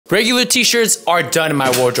Regular t-shirts are done in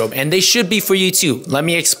my wardrobe, and they should be for you too. Let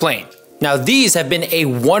me explain. Now these have been a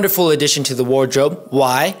wonderful addition to the wardrobe.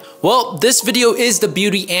 Why? Well, this video is the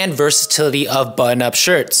beauty and versatility of button-up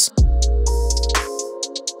shirts.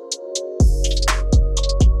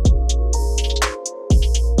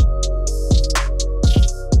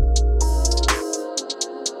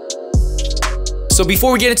 So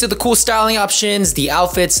before we get into the cool styling options, the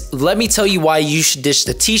outfits, let me tell you why you should ditch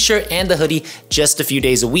the t-shirt and the hoodie just a few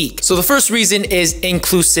days a week. So the first reason is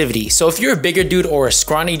inclusivity. So if you're a bigger dude or a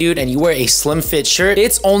scrawny dude and you wear a slim fit shirt,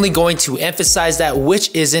 it's only going to emphasize that,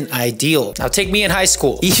 which isn't ideal. Now take me in high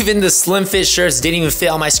school. Even the slim fit shirts didn't even fit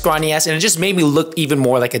on my scrawny ass, and it just made me look even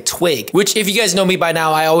more like a twig, which if you guys know me by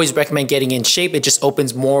now, I always recommend getting in shape. It just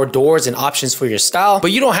opens more doors and options for your style,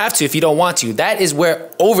 but you don't have to if you don't want to. That is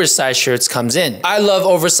where oversized shirts comes in. I love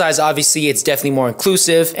oversized, obviously, it's definitely more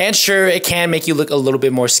inclusive, and sure, it can make you look a little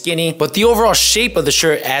bit more skinny, but the overall shape of the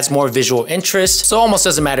shirt adds more visual interest, so almost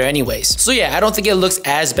doesn't matter anyways. So yeah, I don't think it looks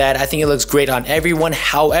as bad. I think it looks great on everyone.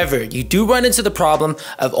 However, you do run into the problem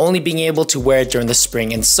of only being able to wear it during the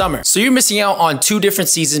spring and summer. So you're missing out on two different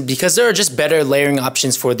seasons because there are just better layering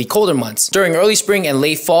options for the colder months. During early spring and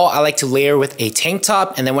late fall, I like to layer with a tank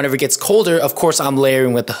top, and then whenever it gets colder, of course, I'm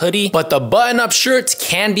layering with the hoodie, but the button-up shirt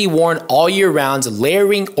can be worn all year round,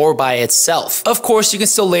 layering or by itself. Of course, you can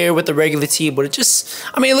still layer with the regular tee, but it just,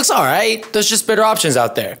 I mean, it looks all right. There's just better options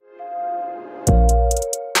out there.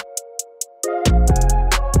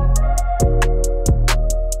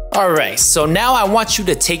 Alright, so now I want you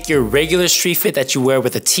to take your regular street fit that you wear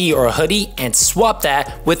with a tee or a hoodie and swap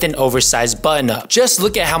that with an oversized button-up. Just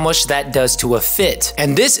look at how much that does to a fit.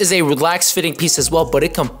 And this is a relaxed fitting piece as well, but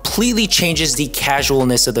it completely changes the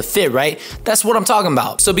casualness of the fit, right? That's what I'm talking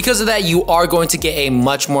about. So because of that, you are going to get a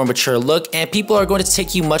much more mature look, and people are going to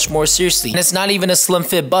take you much more seriously. And it's not even a slim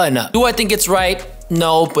fit button-up. Do I think it's right?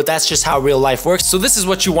 No, but that's just how real life works. So this is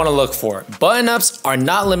what you want to look for. Button-ups are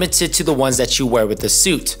not limited to the ones that you wear with the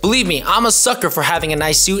suit. Believe me, I'm a sucker for having a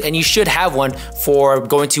nice suit, and you should have one for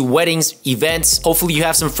going to weddings, events. Hopefully you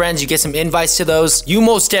have some friends, you get some invites to those. You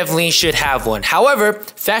most definitely should have one. However,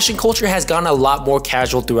 fashion culture has gone a lot more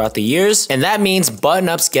casual throughout the years, and that means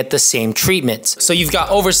button-ups get the same treatment. So you've got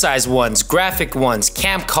oversized ones, graphic ones,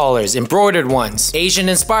 camp collars, embroidered ones, Asian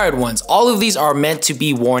inspired ones. All of these are meant to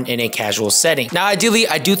be worn in a casual setting. Now, ideally,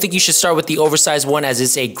 I do think you should start with the oversized one, as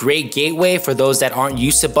it's a great gateway for those that aren't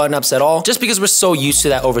used to button-ups at all, just because we're so used to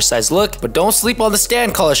that oversized look. But don't sleep on the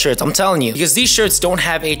stand collar shirts, I'm telling you, because these shirts don't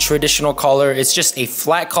have a traditional collar. It's just a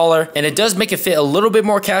flat collar, and it does make it fit a little bit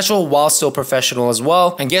more casual while still professional as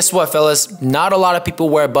well. And guess what, fellas? Not a lot of people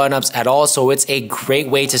wear button-ups at all, so it's a great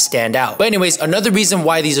way to stand out. But anyways, another reason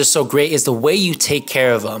why these are so great is the way you take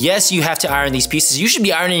care of them. Yes, you have to iron these pieces. You should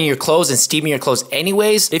be ironing your clothes and steaming your clothes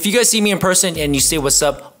anyways. If you guys see me in person and you say what's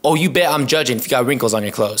up, oh, you bet I'm judging if you got wrinkles on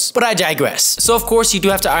your clothes. But I digress. So of course you do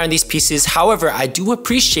have to iron these pieces. However, I do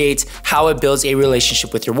appreciate how it builds a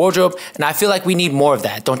relationship with your wardrobe, and I feel like we need more of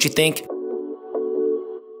that, don't you think?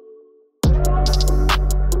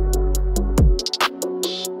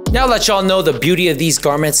 Now that y'all know the beauty of these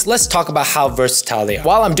garments, let's talk about how versatile they are.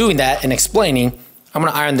 While I'm doing that and explaining, I'm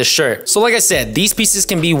gonna iron the shirt. So like I said, these pieces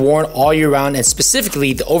can be worn all year round, and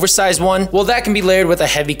specifically the oversized one, well, that can be layered with a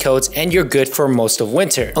heavy coat and you're good for most of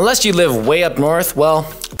winter. Unless you live way up north, well,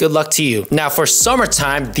 good luck to you. Now for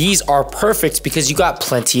summertime, these are perfect because you got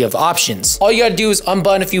plenty of options. All you gotta do is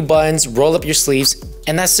unbutton a few buttons, roll up your sleeves,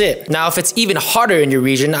 and that's it. Now, if it's even hotter in your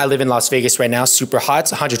region, I live in Las Vegas right now, super hot,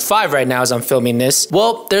 it's 105 right now as I'm filming this.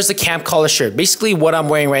 Well, there's the camp collar shirt. Basically what I'm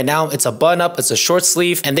wearing right now, it's a button up, it's a short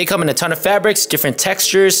sleeve, and they come in a ton of fabrics, different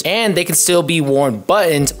textures, and they can still be worn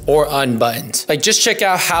buttoned or unbuttoned. Like, just check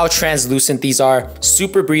out how translucent these are,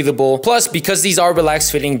 super breathable. Plus, because these are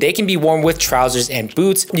relaxed fitting, they can be worn with trousers and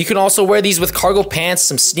boots. You can also wear these with cargo pants,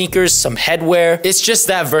 some sneakers, some headwear. It's just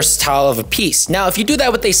that versatile of a piece. Now, if you do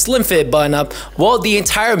that with a slim fit button up, well, the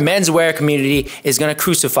entire menswear community is gonna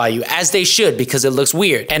crucify you, as they should, because it looks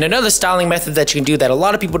weird. And another styling method that you can do that a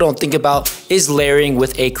lot of people don't think about is layering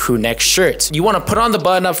with a crew neck shirt. You wanna put on the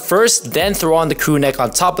button up first, then throw on the crew neck on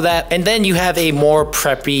top of that, and then you have a more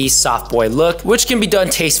preppy, soft boy look, which can be done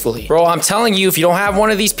tastefully. Bro, I'm telling you, if you don't have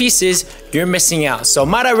one of these pieces, you're missing out. So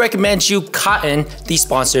might I recommend you Cotton, the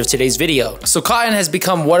sponsor of today's video. So Cotton has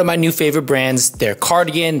become one of my new favorite brands. Their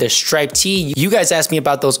cardigan, their striped tee, you guys ask me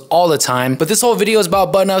about those all the time, but this whole video videos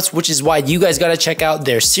about button-ups, which is why you guys gotta check out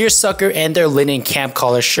their seersucker and their linen camp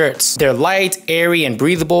collar shirts. They're light, airy, and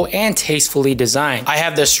breathable, and tastefully designed. I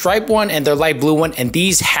have their striped one and their light blue one, and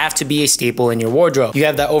these have to be a staple in your wardrobe. You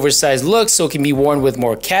have that oversized look, so it can be worn with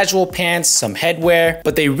more casual pants, some headwear,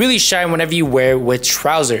 but they really shine whenever you wear it with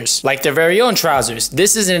trousers, like their very own trousers.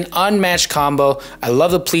 This is an unmatched combo. I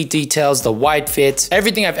love the pleat details, the wide fit.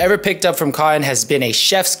 Everything I've ever picked up from Cotton has been a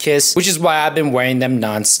chef's kiss, which is why I've been wearing them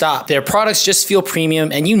non-stop. Their products just feel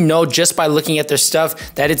premium, and you know just by looking at their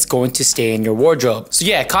stuff that it's going to stay in your wardrobe. So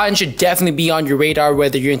yeah, Cotton should definitely be on your radar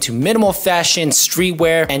whether you're into minimal fashion,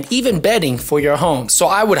 streetwear, and even bedding for your home. So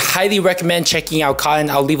I would highly recommend checking out Cotton.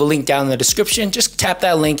 I'll leave a link down in the description. Just tap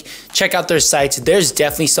that link, check out their sites. There's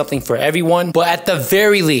definitely something for everyone, but at the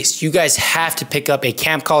very least, you guys have to pick up a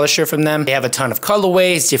camp collar shirt from them. They have a ton of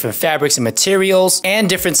colorways, different fabrics and materials, and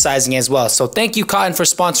different sizing as well. So thank you, Cotton, for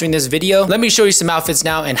sponsoring this video. Let me show you some outfits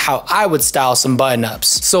now and how I would style some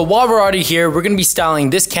button-ups. So while we're already here, we're gonna be styling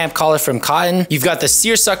this camp collar from Cotton. You've got the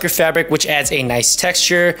seersucker fabric, which adds a nice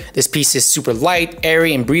texture. This piece is super light,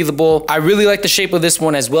 airy, and breathable. I really like the shape of this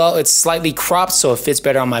one as well. It's slightly cropped, so it fits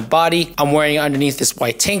better on my body. I'm wearing it underneath this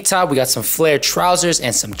white tank top. We got some flared trousers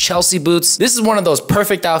and some Chelsea boots. This is one of those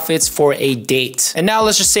perfect outfits for a date. And now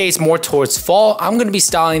let's just say it's more towards fall. I'm gonna be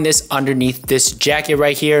styling this underneath this jacket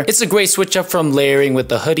right here. It's a great switch up from layering with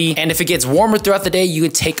the hoodie. And if it gets warmer throughout the day, you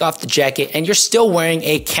can take off the jacket and you're still wearing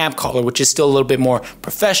a camp collar, which is still a little bit more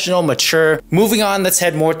professional, mature. Moving on, let's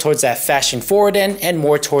head more towards that fashion forward end and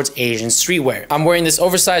more towards Asian streetwear. I'm wearing this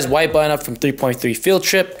oversized white button up from 3.3 Field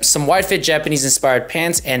Trip, some wide fit Japanese inspired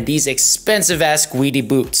pants, and these expensive ass Guidi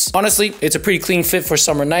boots. Honestly, it's a pretty clean fit for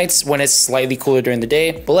summer nights when it's slightly cooler during the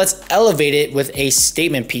day, but let's elevate it with a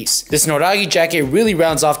statement piece. This Noragi jacket really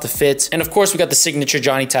rounds off the fit, and of course we got the signature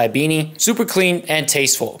Johnny Tie beanie, super clean and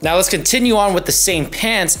tasteful. Now let's continue on with the same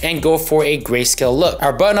pants and go for a grayscale look.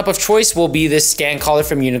 Our button up of choice will be this stand collar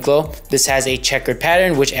from Uniqlo. This has a checkered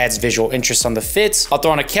pattern which adds visual interest on the fit. I'll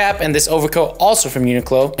throw on a cap and this overcoat also from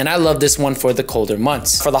Uniqlo, and I love this one for the colder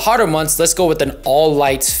months. For the hotter months, let's go with an all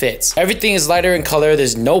lights fit. Everything is lighter in color,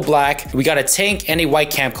 there's no black. We got a tank and a white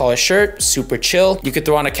camp collar shirt, super chill. You could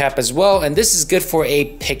throw on a cap as well, and this is good for a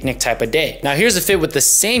picnic type of day. Now here's a fit with the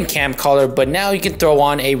same camp collar, but now you can throw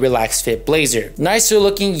on a relaxed fit blazer. Nicer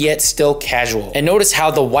looking yet still casual. And notice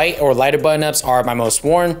how the white or lighter button ups are my most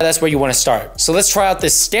worn. That's where you want to start. So let's try out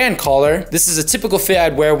this stand collar. This is a typical fit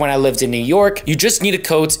I'd wear when I lived in New York. You just need a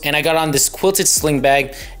coat, and I got on this quilted sling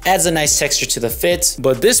bag. Adds a nice texture to the fit.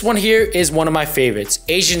 But this one here is one of my favorites.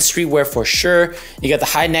 Asian streetwear for sure. You got the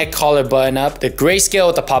high neck collar button up, the grayscale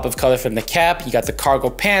with the pop of color from the cap. You got the cargo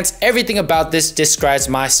pants. Everything about this describes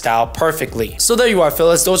my style perfectly. So there you are,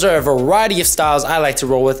 fellas. Those are a variety of styles I like to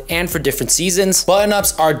roll with, and for different seasons. Button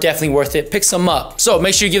ups are definitely worth it. Pick some up. So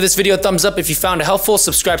make sure you give this video a thumbs up if you found it helpful.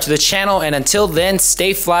 Subscribe to the channel, and until then,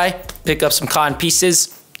 stay fly. Pick up some Cotton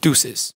pieces. Deuces.